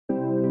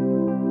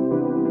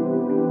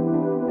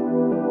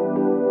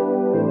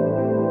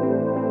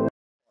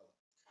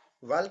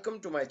Welcome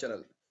to my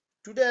channel.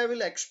 Today I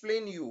will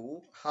explain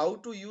you how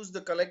to use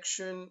the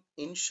collection,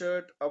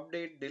 insert,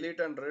 update, delete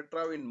and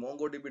retrieve in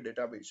MongoDB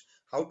database.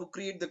 How to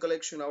create the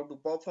collection, how to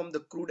perform the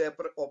CRUD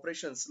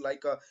operations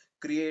like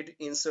create,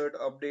 insert,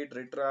 update,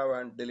 retrieve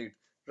and delete.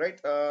 Right.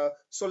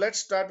 So let's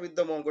start with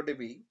the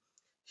MongoDB.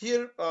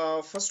 Here,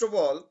 first of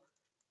all,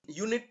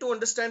 you need to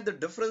understand the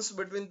difference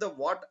between the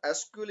what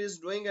SQL is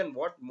doing and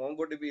what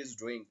MongoDB is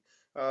doing.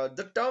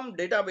 The term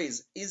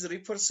database is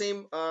refer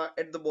same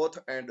at the both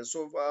end.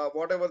 So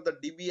whatever the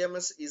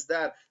DBMS is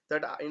there,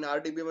 that in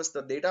RDBMS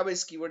the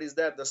database keyword is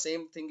there, the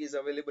same thing is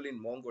available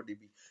in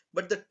MongoDB.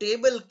 But the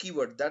table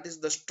keyword, that is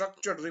the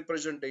structured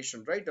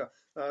representation, right?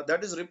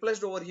 That is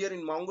replaced over here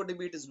in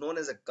MongoDB. It is known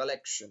as a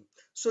collection.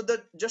 So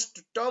the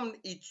just term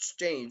is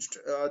changed.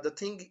 The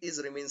thing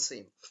is remains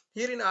same.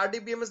 Here in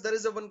RDBMS, there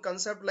is a one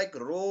concept like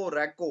row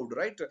record,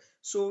 right?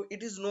 So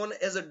it is known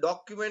as a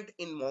document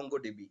in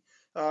MongoDB.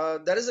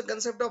 There is a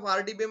concept of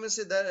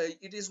RDBMS that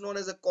it is known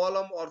as a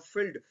column or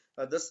field.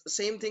 The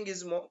same thing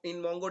is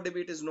in MongoDB,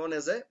 it is known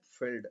as a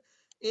field.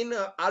 In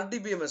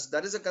RDBMS,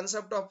 there is a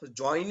concept of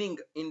joining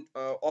in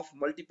of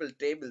multiple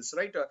tables,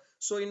 right?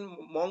 So in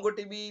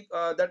MongoDB,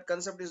 that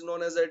concept is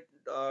known as a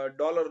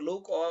dollar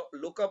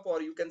lookup,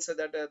 or you can say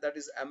that that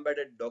is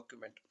embedded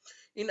document.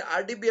 In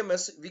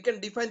RDBMS, we can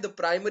define the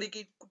primary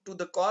key to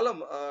the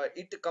column.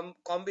 It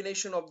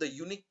combination of the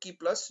unique key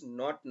plus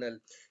not null.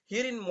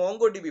 Here in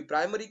MongoDB,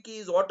 primary key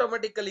is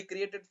automatically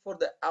created for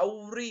the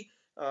every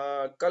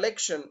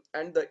collection,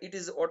 and it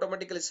is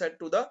automatically set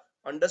to the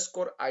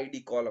underscore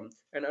ID column,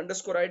 and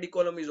underscore ID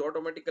column is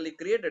automatically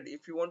created.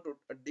 If you want to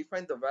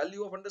define the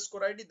value of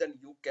underscore ID, then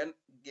you can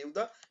give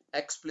the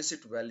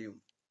explicit value.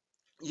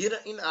 Here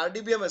in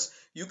RDBMS,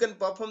 you can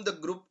perform the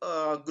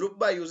group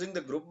by using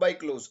the group by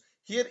clause.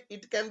 Here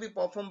it can be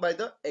performed by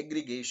the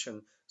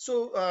aggregation.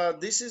 So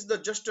this is the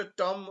just a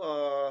term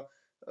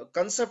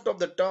concept of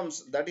the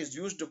terms that is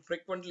used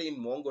frequently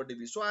in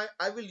MongoDB. So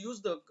I will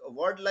use the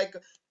word like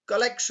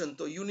collection.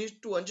 So you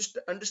need to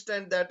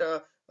understand that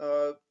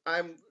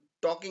I'm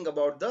talking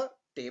about the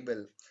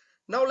table.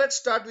 Now let's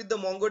start with the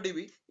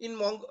MongoDB in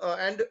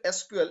and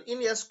SQL. In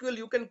SQL,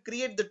 you can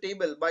create the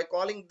table by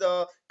calling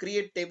the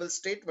create table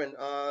statement.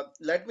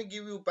 Let me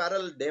give you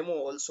parallel demo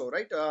also,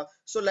 right?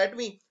 So let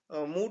me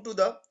move to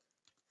the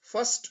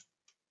first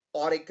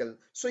Oracle.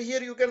 So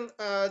here you can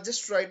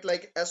just write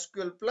like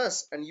SQL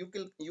plus, and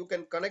you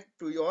can connect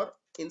to your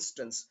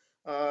instance.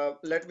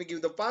 Let me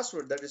give the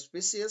password, that is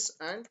PCS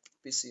and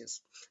PCS.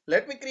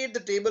 Let me create the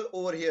table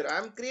over here.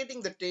 I'm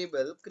creating the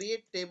table,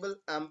 create table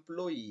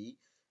employee.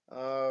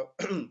 Uh,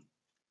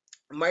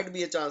 might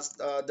be a chance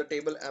the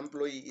table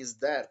employee is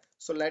there.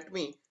 So let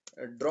me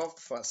drop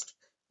first.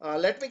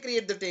 Let me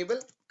create the table,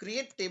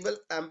 create table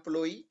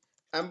employee,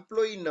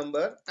 employee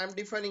number. I'm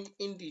defining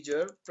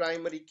integer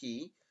primary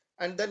key,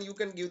 and then you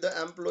can give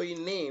the employee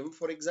name,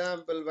 for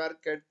example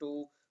varchar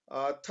to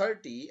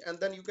 30, and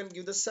then you can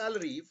give the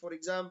salary, for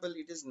example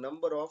it is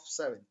number of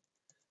 7,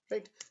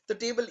 right? The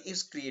table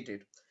is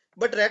created,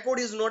 but record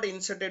is not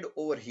inserted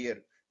over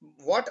here.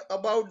 What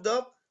about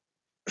the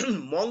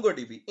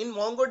MongoDB? In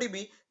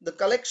MongoDB, the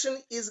collection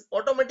is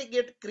automatically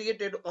get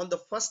created on the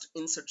first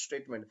insert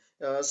statement.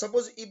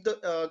 Suppose if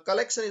the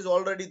collection is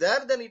already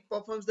there, then it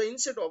performs the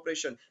insert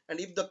operation, and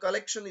if the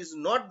collection is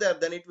not there,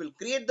 then it will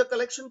create the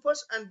collection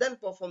first and then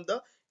perform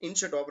the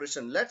insert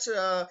operation. Let's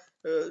do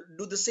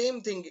the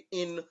same thing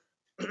in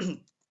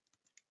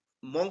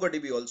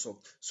MongoDB also.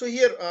 So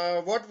here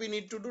what we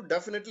need to do,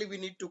 definitely we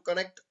need to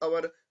connect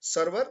our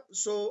server.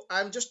 So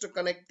I'm just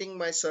connecting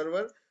my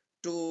server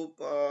to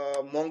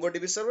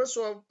MongoDB server.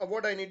 So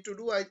what I need to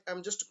do,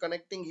 I'm just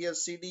connecting here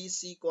cd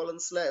c://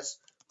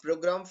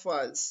 program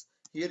files.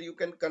 Here you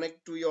can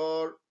connect to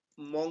your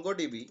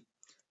MongoDB,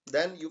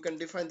 then you can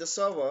define the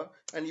server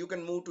and you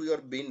can move to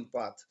your bin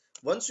path.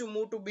 Once you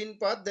move to bin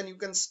path, then you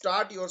can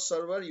start your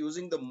server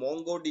using the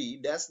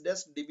MongoDB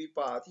 -db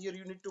path. Here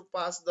you need to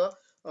pass the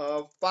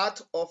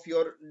path of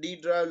your D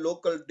drive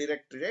local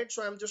directory, right?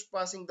 So I'm just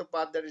passing the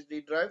path, that is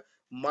D drive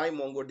my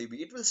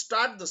MongoDB. It will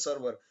start the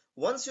server.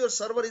 Once your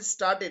server is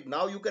started,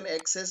 now you can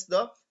access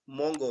the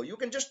Mongo. You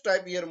can just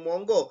type here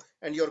Mongo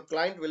and your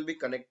client will be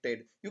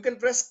connected. You can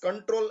press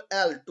Ctrl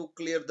L to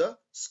clear the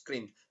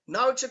screen.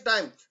 Now it's a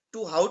time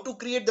to how to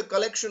create the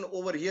collection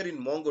over here in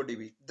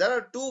MongoDB. There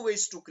are two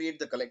ways to create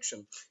the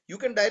collection. You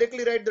can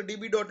directly write the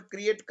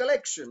db.create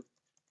collection.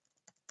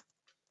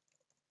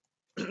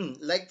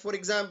 Like for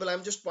example,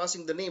 I'm just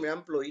passing the name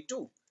employee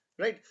 2,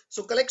 right?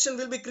 So collection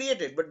will be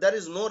created, but there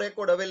is no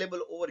record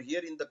available over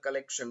here in the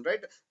collection,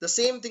 right? The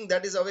same thing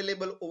that is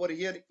available over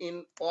here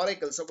in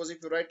Oracle. Suppose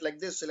if you write like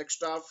this, select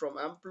star from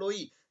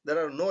employee, there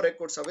are no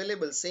records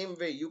available. Same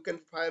way you can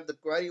fire the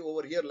query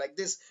over here like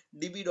this,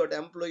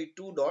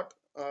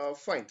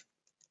 db.employee2.find.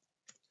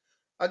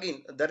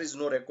 Again, there is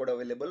no record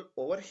available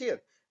over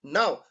here.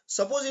 Now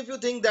suppose if you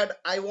think that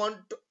I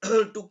want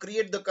to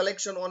create the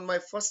collection on my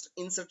first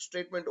insert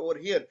statement over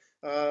here,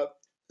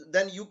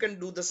 then you can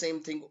do the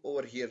same thing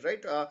over here,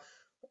 right?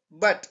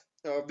 But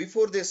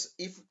before this,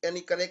 if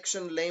any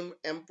collection name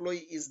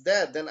employee is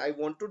there, then I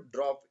want to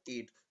drop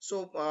it.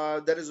 So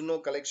there is no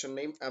collection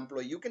name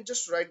employee. You can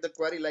just write the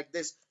query like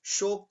this: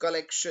 show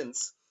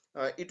collections.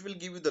 It will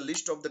give you the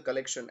list of the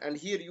collection, and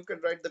here you can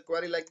write the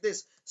query like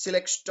this: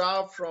 select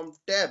star from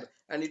tab,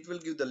 and it will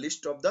give the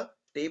list of the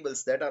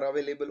tables that are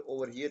available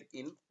over here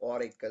in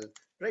Oracle,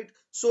 right?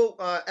 So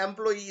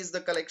employee is the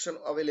collection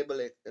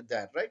available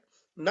there, right?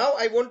 Now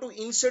I want to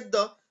insert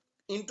the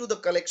into the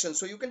collection.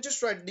 So you can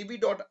just write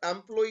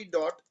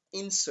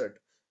db.employee.insert.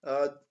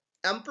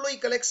 Employee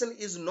collection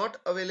is not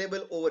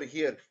available over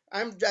here.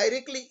 I'm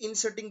directly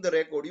inserting the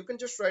record. You can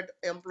just write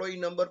employee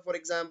number, for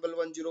example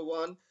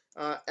 101,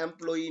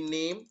 employee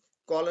name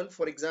colon,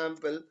 for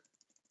example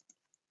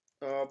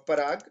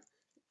Parag,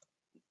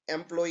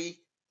 employee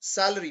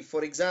salary,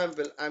 for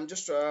example I'm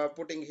just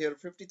putting here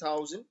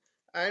 50,000,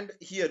 and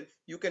here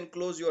you can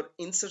close your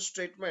insert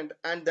statement,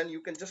 and then you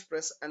can just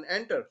press and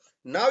enter.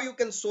 Now you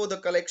can show the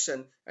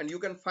collection, and you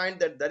can find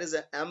that there is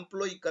an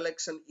employee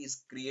collection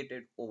is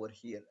created over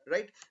here,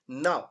 right?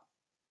 Now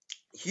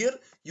here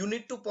you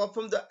need to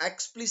perform the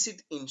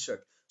explicit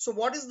insert. So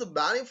what is the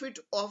benefit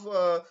of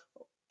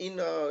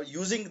in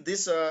using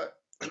this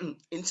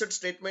insert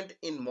statement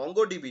in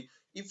MongoDB?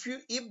 If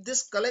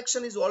this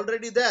collection is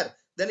already there,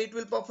 then it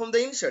will perform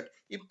the insert.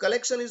 If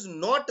collection is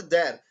not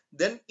there,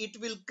 then it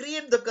will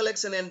create the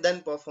collection and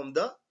then perform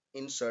the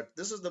insert.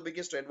 This is the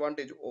biggest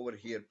advantage over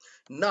here.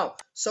 Now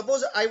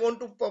suppose I want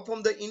to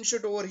perform the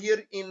insert over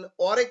here in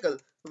Oracle.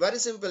 Very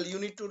simple. You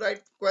need to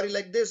write query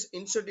like this: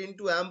 insert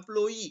into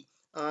employee,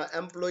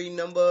 employee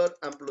number,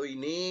 employee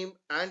name,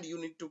 and you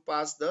need to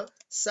pass the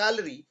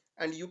salary,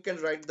 and you can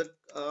write the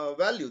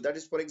value, that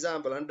is for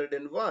example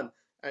 101,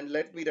 and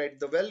let me write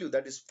the value,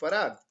 that is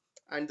Parag,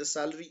 and the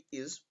salary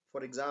is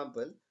for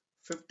example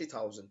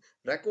 50,000.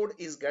 Record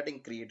is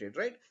getting created,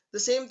 right? The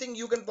same thing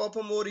you can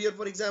perform over here.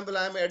 For example,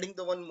 I am adding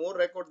the one more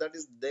record, that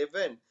is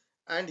Devan,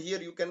 and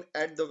here you can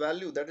add the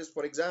value, that is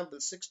for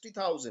example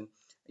 60,000.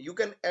 You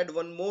can add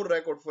one more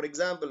record, for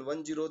example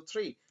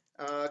 103,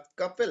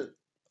 Kapil,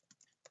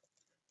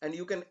 and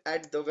you can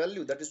add the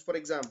value, that is for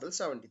example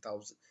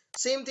 70,000.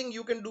 Same thing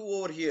you can do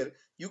over here.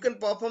 You can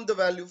perform the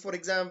value, for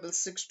example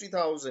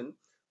 60,000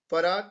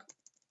 Parag,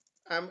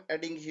 I'm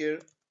adding here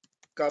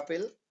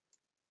Kapil,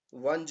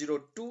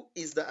 102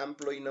 is the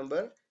employee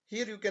number.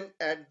 Here you can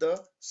add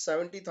the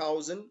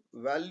 70,000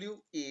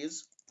 value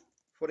is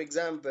for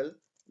example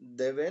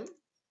Devan,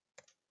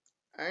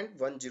 and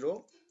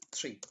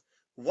 103.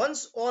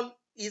 Once all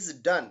is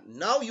done,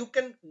 now you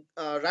can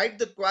write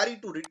the query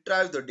to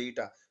retrieve the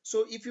data.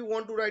 So if you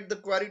want to write the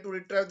query to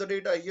retrieve the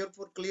data, here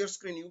for clear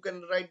screen you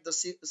can write the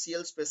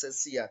cl space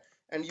scr,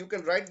 and you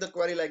can write the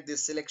query like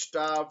this: select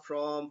star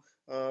from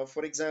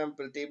for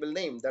example table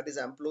name, that is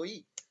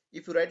employee.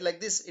 If you write like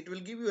this, it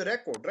will give you a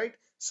record, right?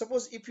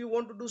 Suppose if you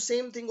want to do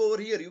same thing over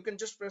here, you can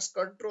just press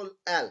Ctrl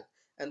L,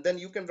 and then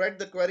you can write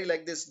the query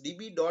like this: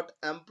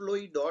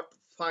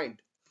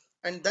 db.employee.find,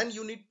 and then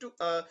you need to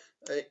uh,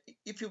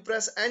 if you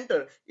press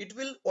enter, it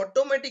will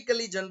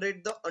automatically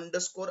generate the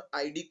underscore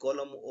id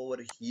column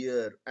over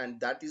here, and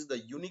that is the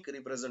unique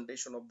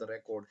representation of the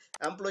record.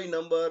 Employee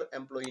number,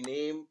 employee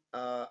name,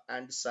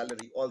 and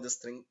salary, all this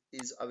thing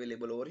is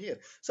available over here.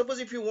 Suppose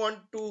if you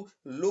want to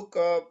look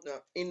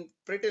in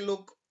pretty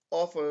look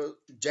of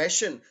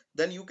JSON,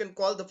 then you can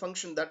call the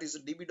function, that is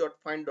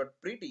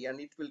db.find.pretty, and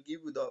it will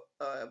give you the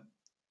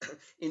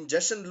in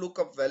JSON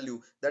lookup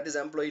value, that is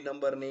employee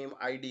number, name,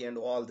 ID, and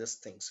all these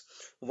things.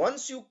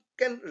 Once you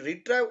can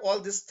retrieve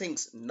all these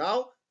things,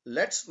 now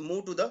let's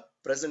move to the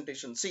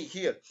presentation. See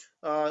here,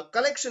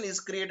 collection is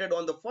created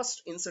on the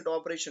first insert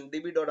operation,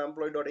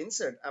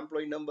 db.employee.insert,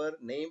 employee number,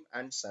 name,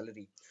 and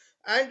salary.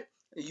 And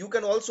you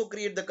can also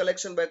create the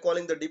collection by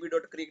calling the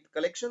db.create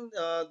collection.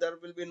 There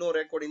will be no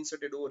record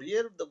inserted over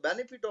here. The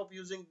benefit of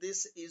using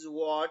this is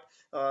what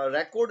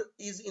record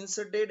is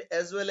inserted,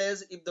 as well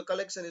as if the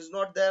collection is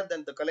not there,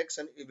 then the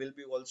collection will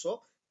be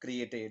also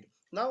created.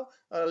 Now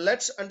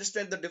let's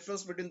understand the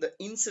difference between the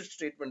insert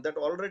statement that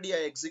already I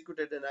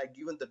executed, and I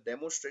given the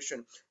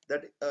demonstration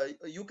that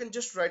you can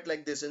just write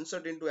like this: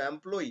 insert into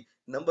employee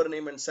number,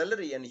 name, and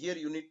salary, and here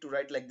you need to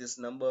write like this: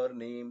 number,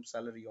 name,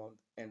 salary, on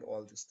and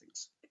all these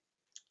things.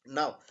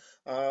 Now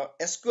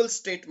SQL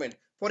statement,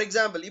 for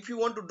example, if you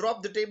want to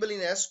drop the table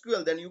in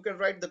SQL, then you can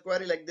write the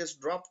query like this: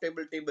 drop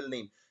table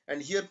name,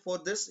 and here for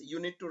this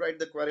you need to write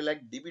the query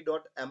like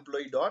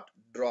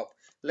db.employee.drop.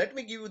 Let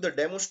me give you the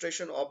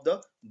demonstration of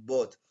the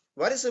both.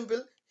 Very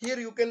simple. Here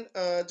you can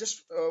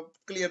just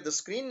clear the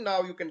screen.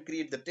 Now you can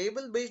create the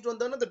table based on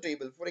the another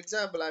table. For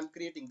example, I'm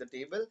creating the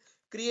table: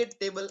 create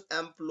table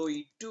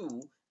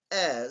employee2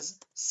 as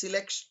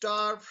select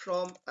star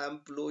from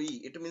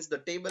employee. It means the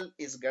table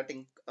is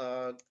getting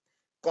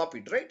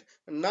copied, right?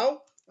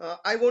 Now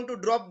I want to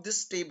drop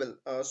this table,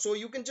 so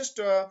you can just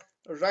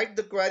write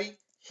the query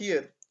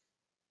here: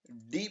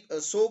 deep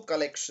show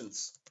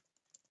collections.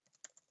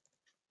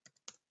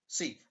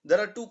 See, there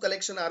are two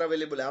collection are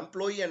available,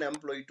 employee and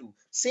employee two.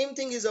 Same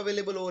thing is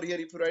available over here.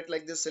 If you write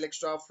like this, select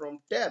star from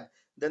tab,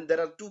 then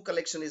there are two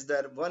collection is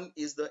there. One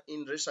is the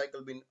in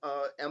recycle bin,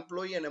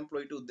 employee and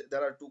employee two.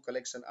 There are two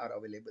collection are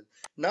available.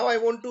 Now I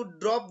want to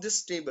drop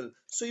this table.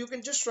 So you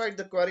can just write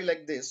the query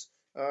like this,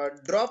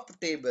 drop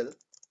table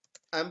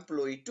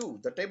employee 2,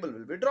 the table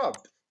will be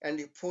dropped.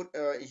 And for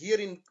here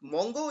in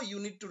Mongo you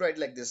need to write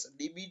like this,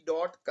 db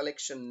dot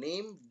collection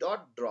name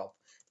dot drop,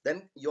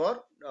 then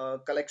your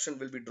collection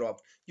will be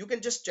dropped. You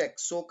can just check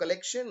so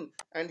collection,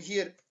 and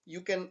here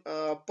you can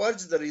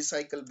purge the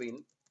recycle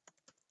bin,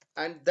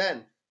 and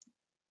then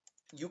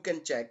you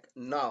can check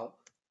now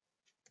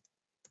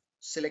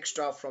select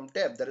star from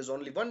tab. There is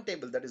only one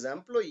table, that is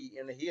employee,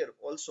 and here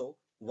also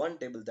one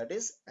table, that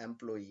is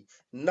employee.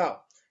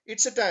 Now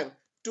it's a time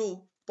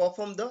to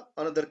perform the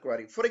another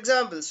query. For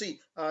example,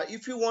 see,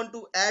 if you want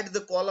to add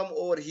the column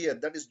over here,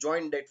 that is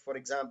join date, for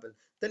example,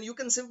 then you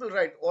can simply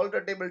write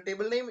alter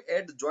table name,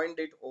 add join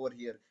date over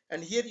here,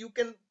 and here you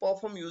can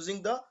perform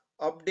using the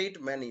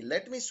update menu.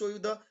 Let me show you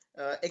the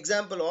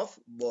example of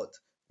both.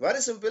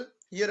 Very simple.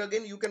 Here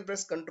again you can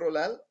press Ctrl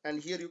L,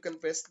 and here you can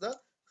press the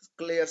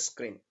clear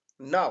screen.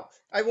 Now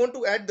I want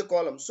to add the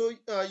column, so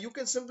you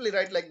can simply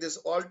write like this,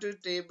 alter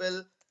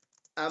table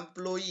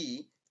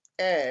employee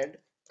add,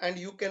 and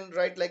you can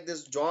write like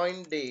this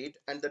join date,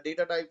 and the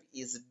data type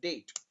is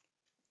date.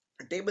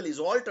 Table is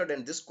altered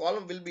and this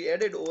column will be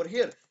added over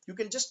here. You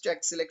can just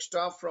check select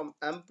star from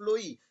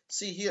employee.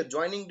 See here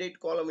joining date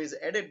column is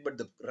added, but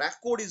the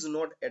record is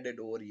not added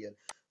over here.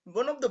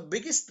 One of the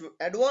biggest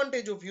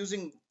advantage of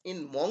using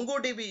in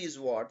MongoDB is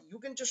what you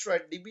can just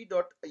write db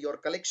dot your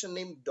collection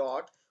name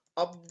dot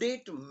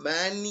update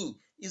many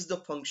is the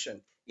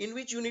function in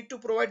which you need to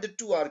provide the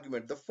two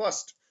argument. The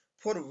first,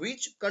 for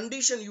which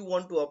condition you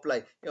want to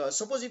apply.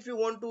 Suppose if you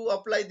want to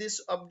apply this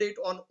update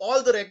on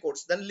all the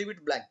records, then leave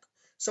it blank.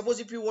 Suppose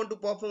if you want to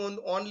perform on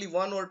only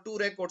one or two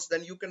records,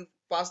 then you can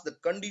pass the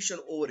condition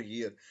over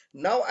here.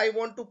 Now I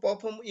want to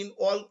perform in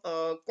all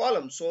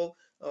columns, so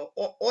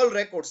all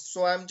records,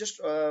 so I'm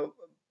just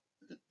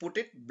put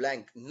it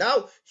blank.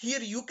 Now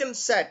here you can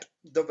set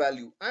the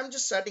value. I'm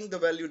just setting the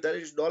value, that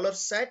is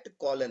 $set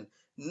colon.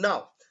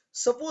 Now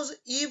suppose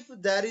if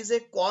there is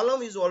a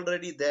column is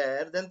already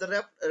there, then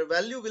the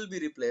value will be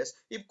replaced.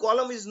 If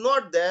column is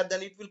not there,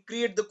 then it will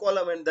create the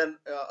column and then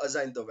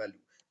assign the value.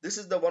 This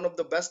is the one of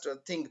the best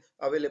thing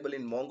available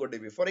in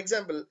MongoDB. For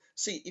example,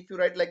 see, if you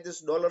write like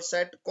this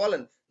 $set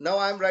colon, now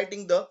I'm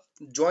writing the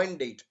join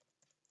date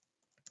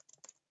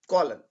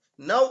colon.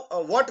 Now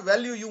what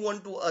value you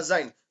want to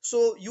assign,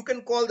 so you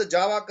can call the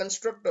Java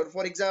constructor.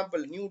 For example,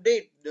 new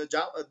date,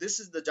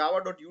 this is the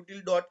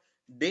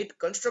java.util.date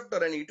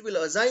constructor, and it will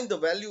assign the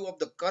value of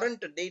the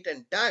current date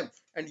and time.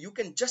 And you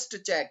can just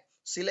check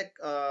select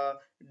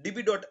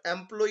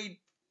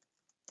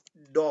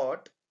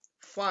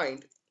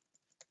db.employee.find,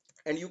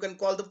 and you can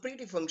call the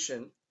pretty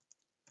function,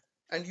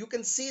 and you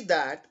can see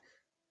that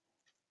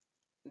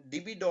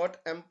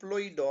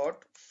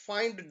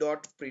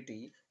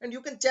db.employee.find.pretty, and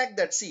you can check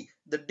that, see,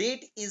 the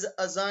date is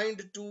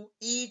assigned to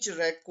each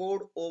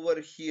record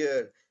over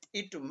here.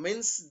 It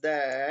means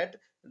that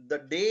the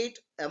date,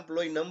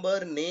 employee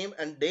number, name,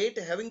 and date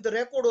having the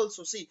record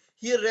also. See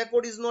here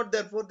record is not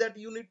there, for that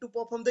you need to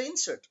perform the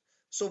insert.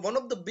 So one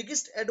of the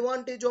biggest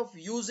advantage of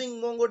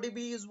using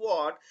MongoDB is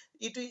what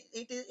it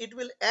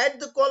will add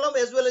the column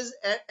as well as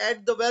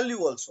add the value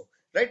also,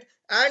 right?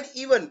 And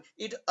even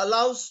it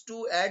allows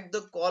to add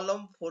the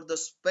column for the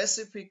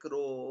specific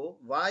row.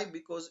 Why?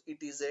 Because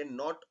it is a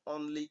not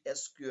only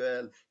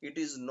SQL, it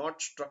is not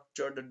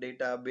structured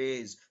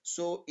database,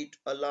 so it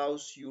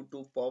allows you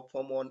to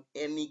perform on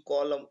any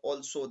column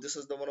also. This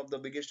is the one of the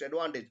biggest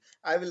advantage.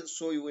 I will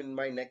show you in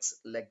my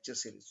next lecture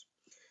series.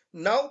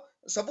 Now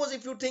suppose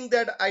if you think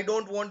that I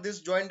don't want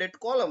this join date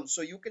column,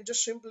 so you can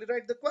just simply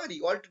write the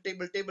query alter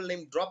table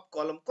name drop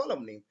column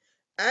name,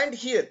 and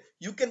here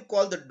you can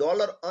call the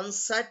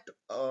 $unset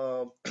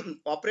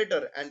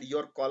operator, and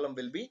your column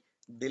will be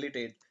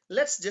deleted.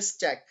 Let's just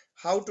check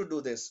how to do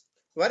this.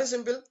 Very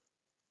simple.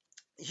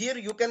 Here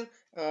you can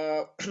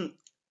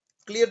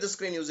clear the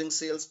screen using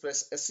sales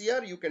press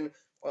SCR. You can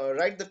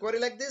write the query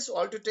like this,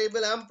 alter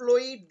table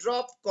employee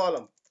drop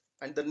column,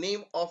 and the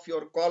name of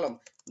your column,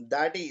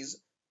 that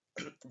is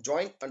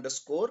join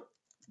underscore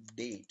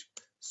date.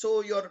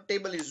 So your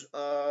table is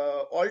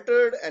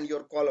altered and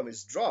your column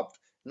is dropped.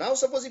 Now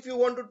suppose if you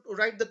want to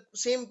write the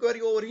same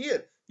query over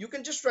here, you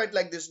can just write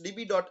like this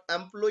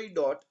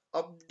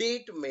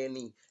db.employee.update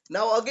many.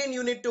 Now again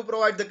you need to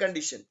provide the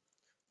condition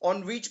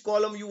on which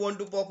column you want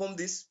to perform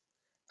this,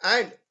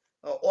 and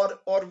or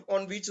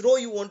on which row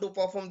you want to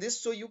perform this.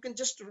 So you can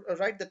just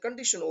write the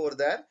condition over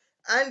there,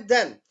 and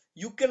then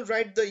you can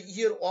write the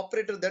here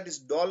operator, that is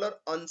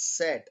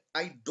 $unset.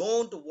 I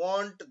don't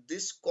want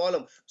this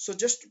column, so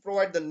just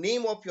provide the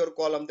name of your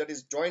column, that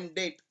is join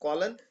date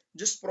colon,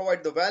 just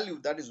provide the value,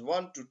 that is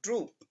 1 to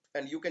true,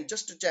 and you can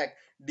just check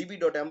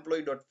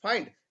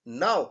db.employee.find,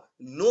 Now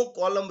no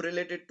column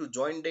related to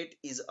join date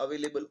is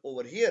available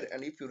over here,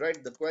 and if you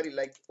write the query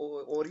like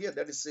over here,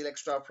 that is select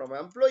star from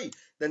employee,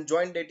 then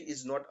join date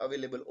is not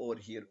available over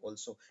here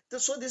also.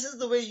 So this is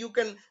the way you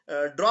can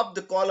drop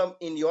the column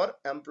in your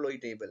employee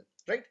table,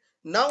 right?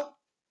 Now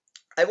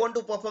I want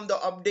to perform the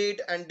update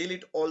and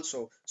delete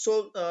also.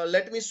 So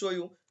let me show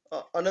you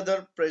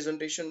another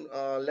presentation.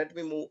 Let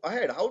me move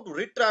ahead. How to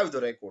retrieve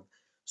the record.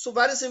 So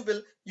very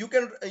simple. You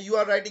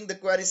are writing the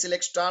query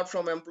select start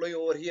from employee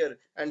over here,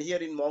 and here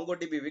in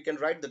MongoDB we can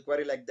write the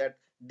query like that,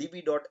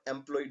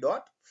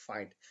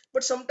 db.employee.find.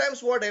 But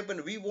sometimes what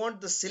happen, we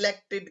want the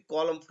selected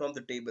column from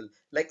the table,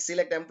 like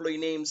select employee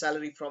name,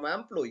 salary from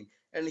employee,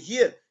 and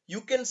here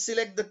you can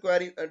select the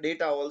query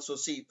data also.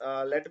 See,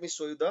 let me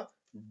show you the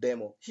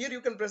demo. Here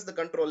you can press the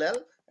Control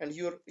L, and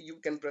here you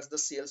can press the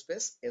CL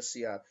space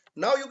SCR.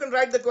 Now you can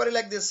write the query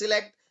like this: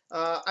 select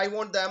I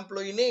want the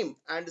employee name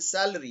and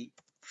salary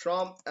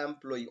from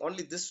employee,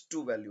 only this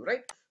two value,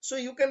 right? So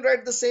you can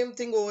write the same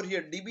thing over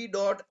here,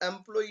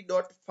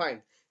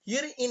 db.employee.find.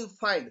 Here in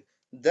find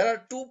there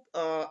are two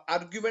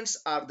arguments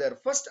are there.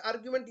 First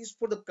argument is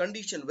for the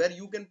condition, where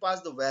you can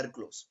pass the where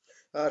clause.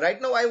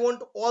 Right now I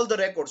want all the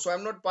records, so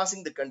I'm not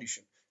passing the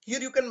condition. Here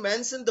you can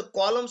mention the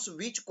columns,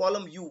 which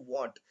column you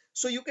want.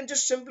 So you can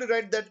just simply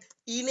write that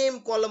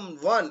ename column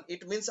 1,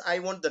 it means I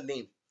want the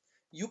name.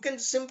 You can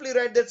simply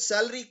write that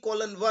salary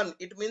column 1,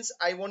 it means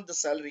I want the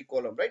salary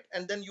column, right?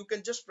 And then you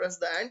can just press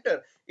the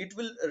enter. It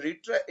will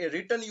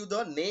return you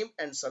the name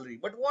and salary.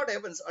 But what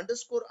happens,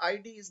 underscore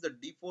id is the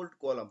default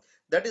column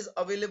that is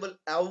available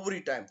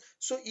every time.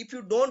 So if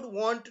you don't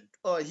want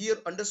here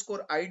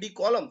underscore id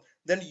column,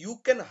 then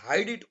you can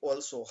hide it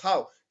also.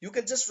 How? You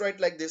can just write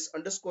like this,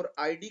 underscore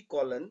id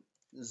colon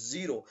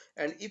 0,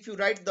 and if you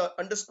write the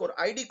underscore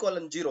id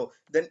colon 0,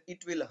 then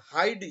it will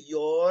hide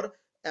your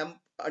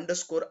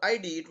underscore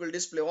id. It will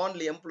display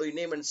only employee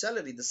name and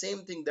salary, the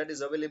same thing that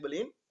is available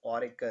in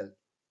Oracle.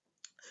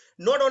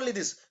 Not only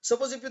this,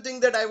 suppose if you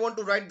think that I want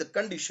to write the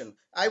condition,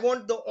 I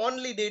want the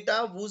only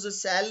data whose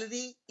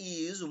salary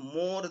is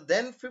more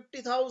than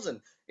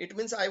 50,000. It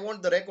means I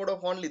want the record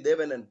of only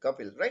Devan and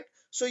Kapil, right?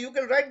 So you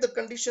can write the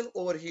condition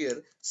over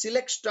here,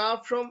 select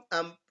star from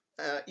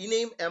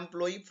ename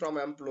employee from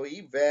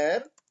employee,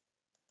 where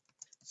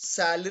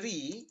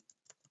salary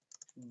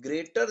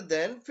greater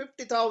than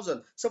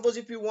 50,000. Suppose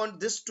if you want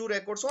this two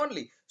records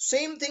only,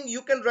 same thing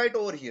you can write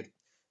over here.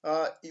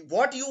 uh,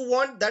 what you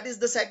want, that is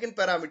the second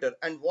parameter,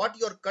 and what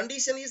your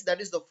condition is, that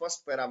is the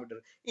first parameter.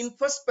 In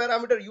first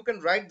parameter you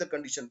can write the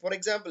condition. For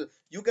example,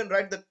 you can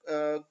write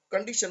the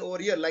condition over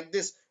here like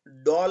this,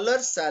 dollar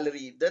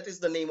salary, that is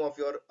the name of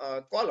your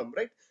column,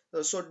 right?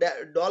 So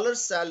dollar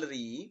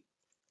salary,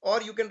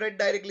 or you can write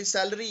directly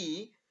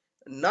salary.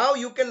 Now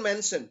you can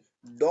mention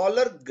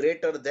dollar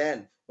greater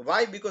than.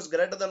 Why? Because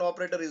greater than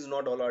operator is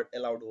not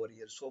allowed over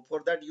here. So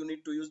for that you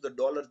need to use the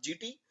dollar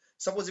GT.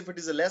 Suppose if it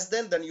is a less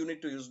than, then you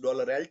need to use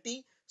dollar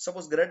LT.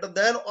 Suppose greater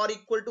than or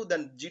equal to,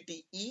 then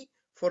GTE.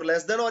 For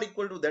less than or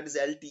equal to, that is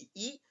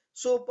LTE.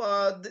 So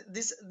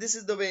this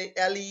is the way.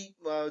 LE,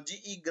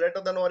 GE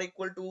greater than or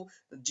equal to,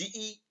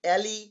 GE,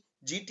 LE,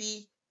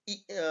 GT.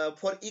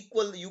 For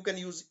equal you can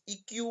use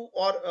EQ,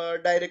 or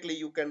directly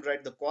you can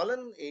write the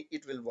colon,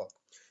 it will work.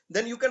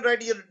 Then you can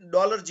write here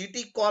dollar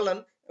GT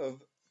colon,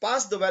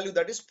 pass the value,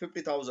 that is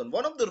 50,000.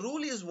 One of the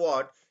rule is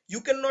what,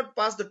 you cannot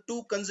pass the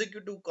two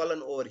consecutive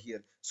colon over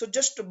here. So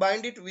just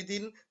bind it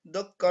within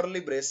the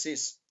curly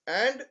braces,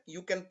 and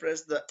you can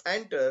press the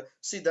enter.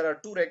 See, there are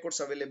two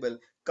records available,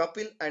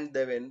 Kapil and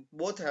Devin,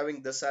 both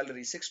having the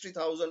salary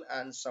 60,000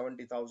 and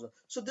 70,000.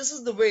 So this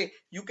is the way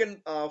you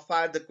can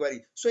fire the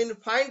query. So in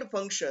find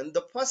function,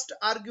 the first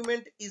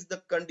argument is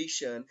the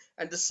condition,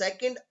 and the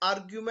second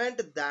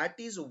argument, that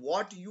is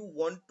what you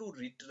want to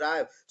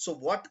retrieve. So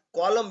what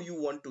column you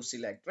want to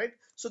select, right?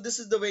 So this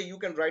is the way you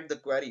can write the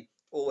query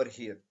over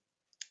here.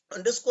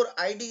 Underscore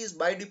id is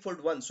by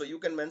default 1, so you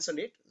can mention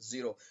it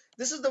 0.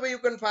 This is the way you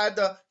can fire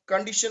the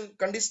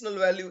conditional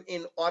value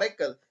in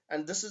Oracle,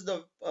 and this is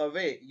the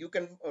way you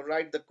can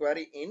write the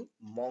query in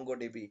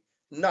MongoDB.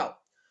 Now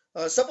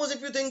suppose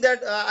if you think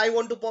that I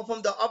want to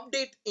perform the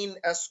update in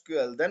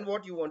SQL, then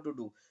what you want to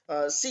do,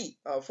 see,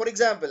 for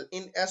example,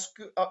 in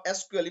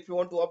SQL, if you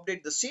want to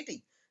update the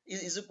city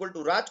is equal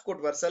to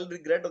Rajkot, where salary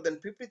greater than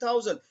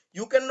 50,000,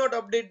 you cannot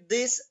update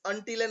this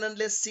until and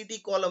unless city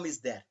column is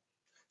there.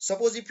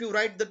 Suppose if you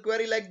write the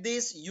query like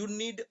this, you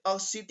need a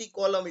city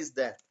column is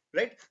there,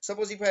 right?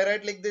 Suppose if I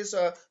write like this,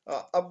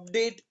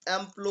 update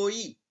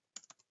employee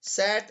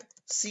set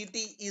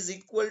city is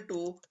equal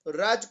to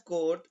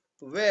Rajkot,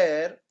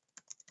 where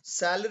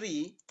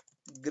salary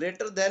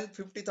greater than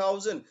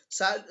 50,000.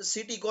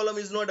 City column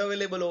is not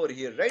available over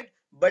here, right?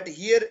 But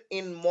here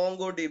in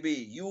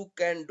MongoDB you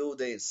can do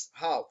this.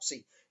 How?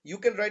 See, you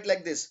can write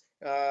like this,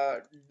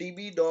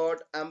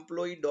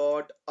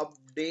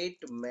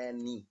 db.employee.update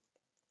many.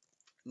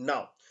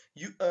 Now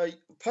you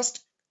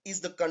first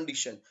is the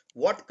condition,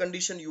 what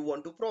condition you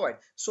want to provide.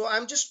 So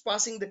I'm just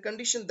passing the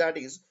condition, that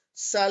is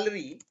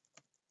salary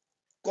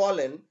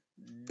colon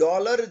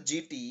dollar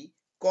GT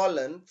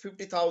colon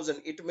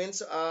 50,000. It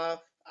means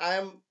I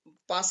am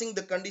passing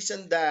the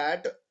condition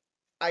that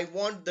I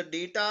want the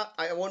data,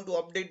 I want to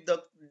update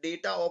the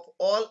data of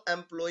all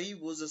employee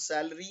whose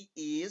salary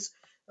is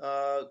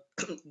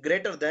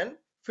greater than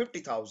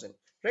 50,000,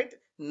 right?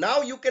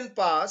 Now you can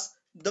pass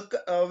the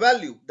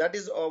value, that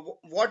is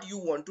what you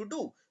want to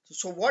do.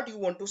 So what you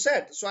want to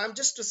set. So I'm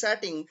just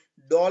setting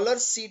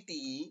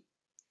 $CT,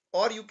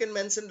 or you can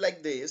mention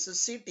like this,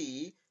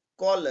 city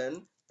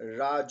colon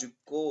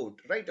Rajkot,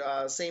 right?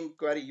 Same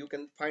query you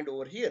can find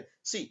over here.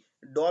 See,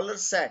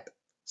 $set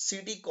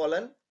city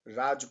colon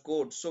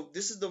Rajkot. So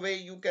this is the way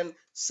you can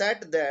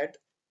set that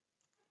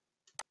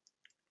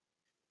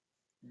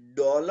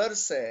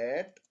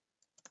 $set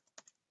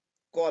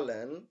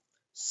colon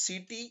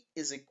city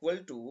is equal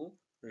to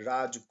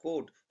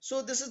Rajkot.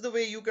 So this is the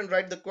way you can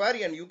write the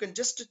query, and you can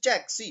just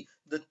check. See,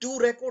 the two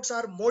records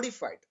are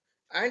modified,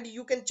 and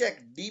you can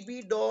check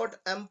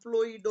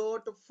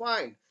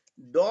db.employee.find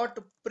dot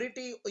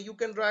pretty, you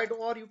can write,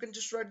 or you can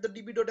just write the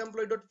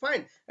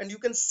db.employee.find, and you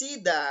can see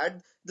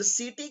that the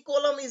city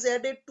column is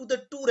added to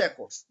the two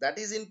records, that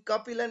is in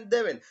Kapil and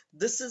Devin.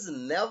 This is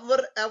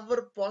never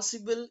ever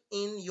possible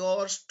in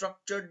your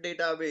structured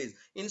database.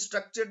 In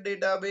structured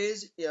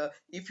database,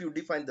 if you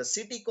define the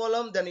city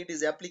column, then it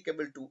is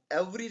applicable to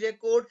every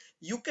record.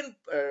 You can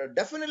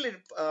definitely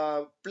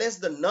place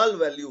the null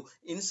value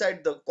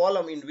inside the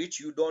column in which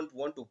you don't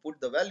want to put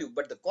the value,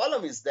 but the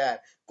column is there,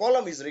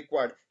 column is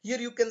required. Here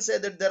you can say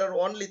that there are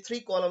only 3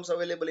 columns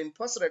available in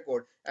first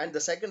record, and the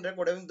second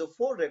record having the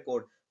 4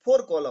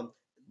 column.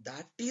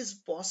 That is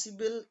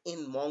possible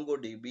in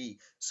MongoDB.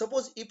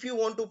 Suppose if you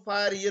want to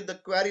fire here the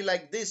query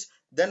like this,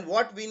 then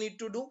what we need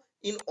to do?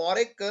 In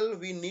Oracle,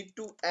 we need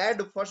to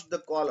add first the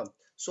column.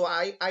 So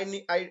I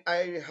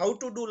how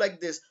to do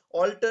like this?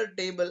 Alter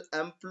table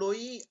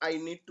employee, I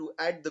need to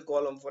add the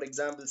column, for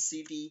example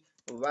city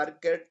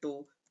worker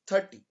to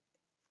 30.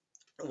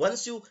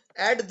 Once you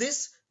add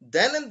this,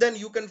 then and then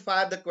you can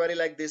fire the query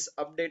like this: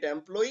 update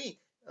employee,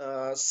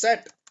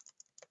 set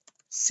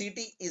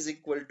city is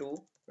equal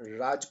to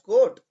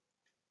Rajkot,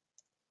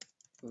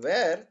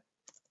 where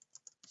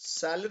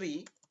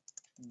salary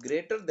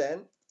greater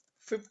than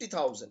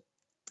 50,000.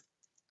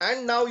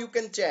 And now you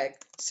can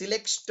check,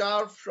 select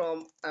star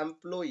from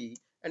employee,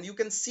 and you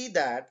can see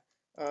that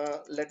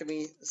let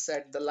me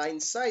set the line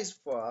size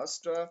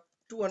first,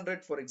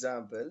 200 for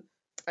example,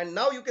 and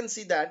now you can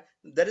see that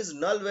there is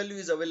null value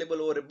is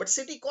available over it, but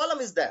city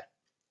column is there,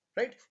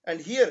 right? And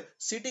here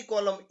city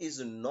column is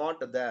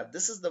not there.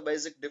 This is the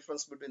basic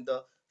difference between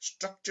the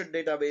structured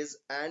database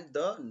and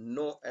the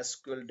no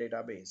SQL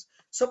database.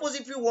 Suppose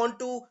if you want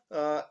to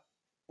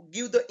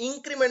give the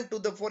increment to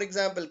the, for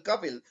example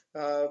Kapil,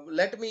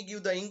 let me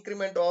give the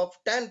increment of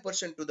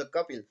 10% to the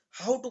Kapil.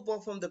 How to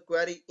perform the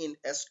query in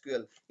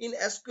SQL? In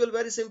SQL,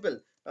 very simple.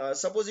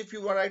 Suppose if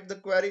you write the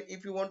query,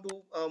 if you want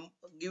to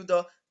give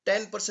the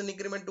 10%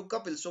 increment to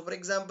Kapil, so for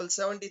example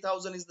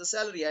 70,000 is the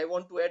salary, I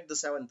want to add the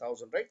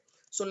 7,000, right?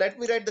 So let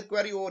me write the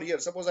query over here.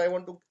 Suppose I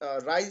want to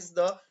rise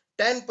the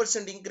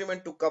 10%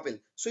 increment to Kapil.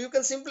 So you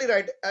can simply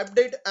write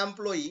update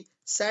employee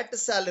set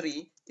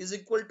salary is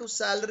equal to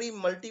salary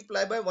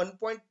multiplied by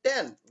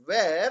 1.10,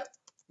 where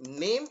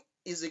name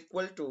is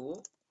equal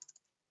to,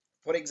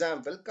 for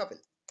example, Kapil.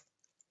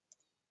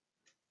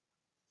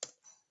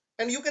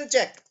 And you can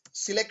check,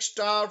 select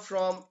star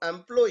from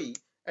employee,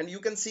 and you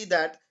can see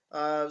that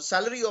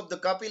salary of the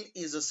Kapil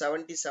is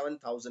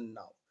 77,000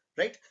 now,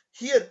 right?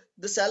 Here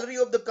the salary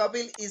of the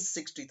Kapil is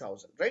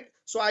 60,000, right?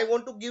 So I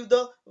want to give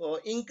the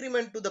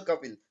increment to the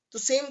Kapil. The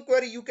same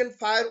query you can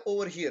fire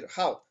over here.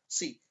 How?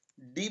 See,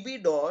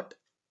 db dot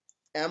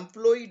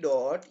employee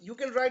dot, you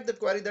can write the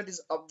query that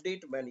is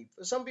update many.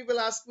 Some people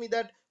ask me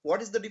that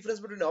what is the difference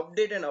between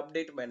update and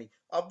update many.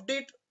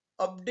 Update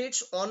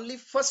updates only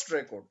first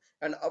record,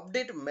 and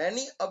update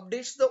many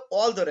updates the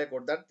all the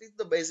record. That is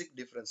the basic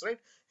difference, right?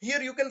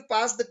 Here you can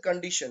pass the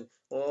condition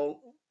to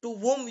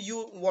whom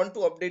you want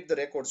to update the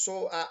record.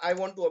 So I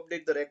want to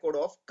update the record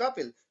of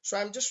Kapil, so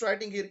I'm just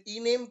writing here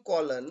ename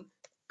colon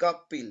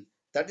Kapil,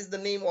 that is the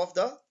name of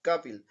the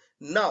Kapil.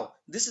 Now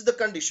this is the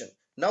condition.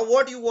 Now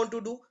what you want to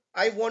do?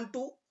 I want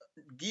to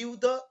give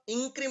the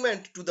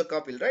increment to the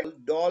Kapil, right?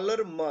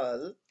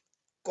 $mul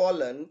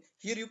colon,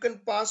 here you can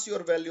pass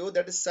your value,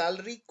 that is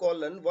salary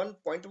colon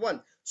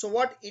 1.1. So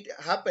what it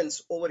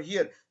happens over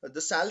here,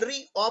 the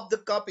salary of the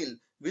Kapil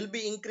will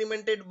be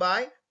incremented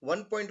by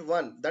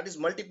 1.1, that is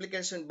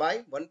multiplication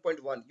by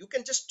 1.1. You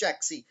can just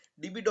check, see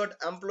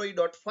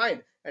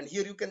db.employee.find, and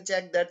here you can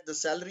check that the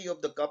salary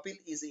of the Kapil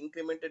is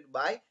incremented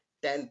by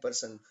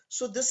 10%.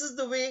 So this is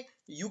the way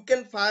you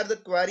can fire the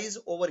queries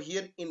over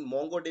here in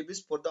MongoDB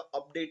for the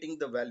updating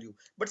the value.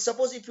 But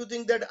suppose if you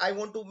think that I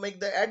want to make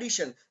the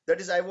addition,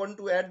 that is I want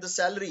to add the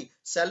salary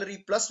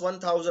plus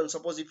 1,000,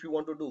 suppose if you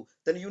want to do,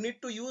 then you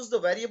need to use the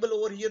variable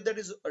over here, that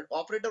is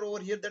operator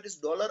over here, that is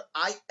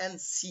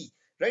 $inc,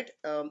 right?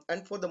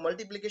 And for the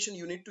multiplication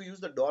you need to use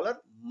the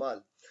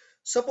 $mul.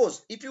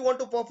 Suppose if you want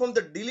to perform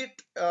the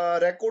delete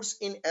records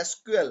in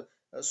SQL,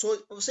 so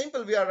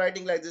simple, we are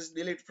writing like this: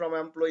 delete from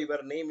employee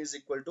where name is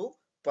equal to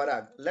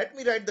Parag. Let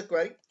me write the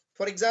query.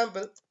 For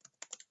example,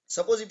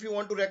 Suppose if you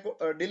want to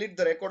delete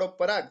the record of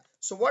Parag,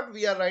 so what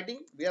we are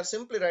writing, we are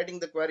simply writing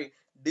the query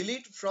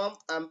delete from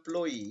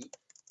employee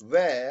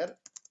where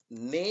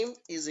name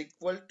is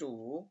equal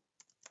to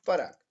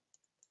Parag,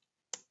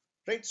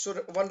 right? So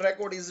one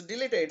record is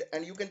deleted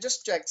and you can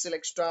just check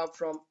select star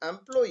from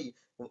employee,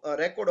 a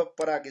record of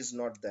Parag is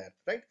not there,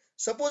 right?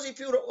 Suppose if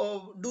you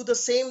do the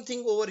same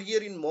thing over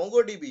here in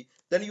MongoDB,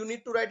 then you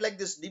need to write like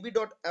this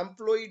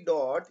db.employee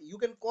dot, you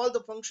can call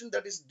the function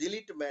that is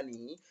delete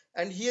many,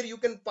 and here you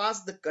can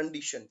pass the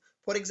condition.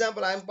 For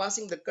example, I am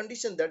passing the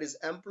condition that is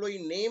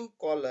employee name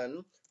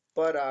colon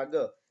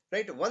Parag,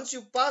 right? Once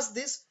you pass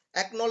this,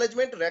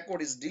 acknowledgement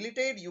record is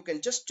deleted, you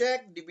can just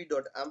check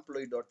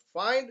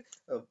db.employee.find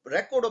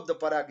record of the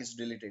Parag is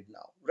deleted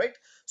now, right?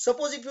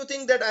 Suppose if you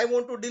think that I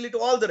want to delete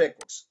all the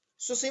records,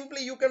 so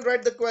simply you can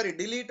write the query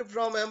delete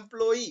from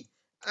employee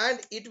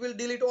and it will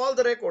delete all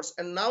the records.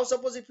 And now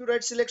suppose if you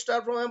write select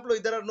star from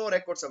employee, there are no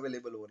records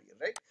available over here,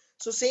 right?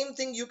 So same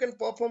thing you can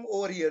perform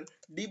over here,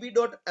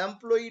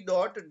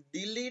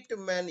 db.employee.delete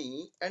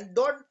many and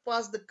don't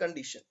pass the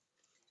condition.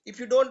 If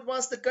you don't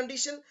pass the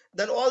condition,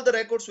 then all the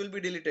records will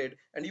be deleted,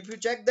 and if you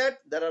check that,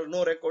 there are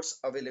no records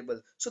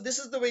available. So this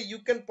is the way you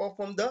can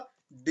perform the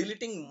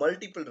deleting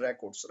multiple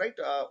records, right?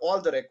 All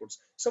the records.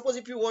 Suppose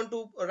if you want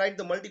to write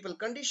the multiple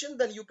condition,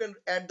 then you can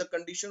add the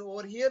condition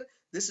over here.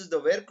 This is the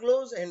where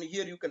clause, and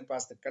here you can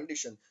pass the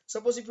condition.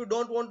 Suppose if you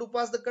don't want to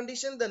pass the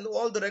condition, then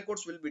all the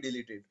records will be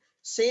deleted.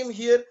 Same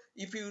here,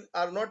 if you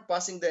are not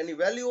passing the any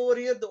value over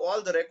here,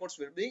 all the records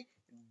will be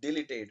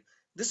deleted.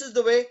 This is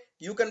the way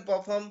you can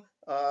perform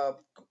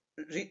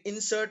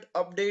insert,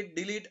 update,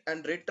 delete,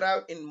 and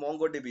retrieve in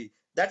MongoDB.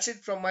 That's it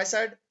from my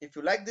side. If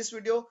you like this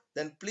video,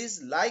 then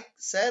please like,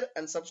 share,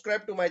 and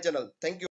subscribe to my channel. Thank you.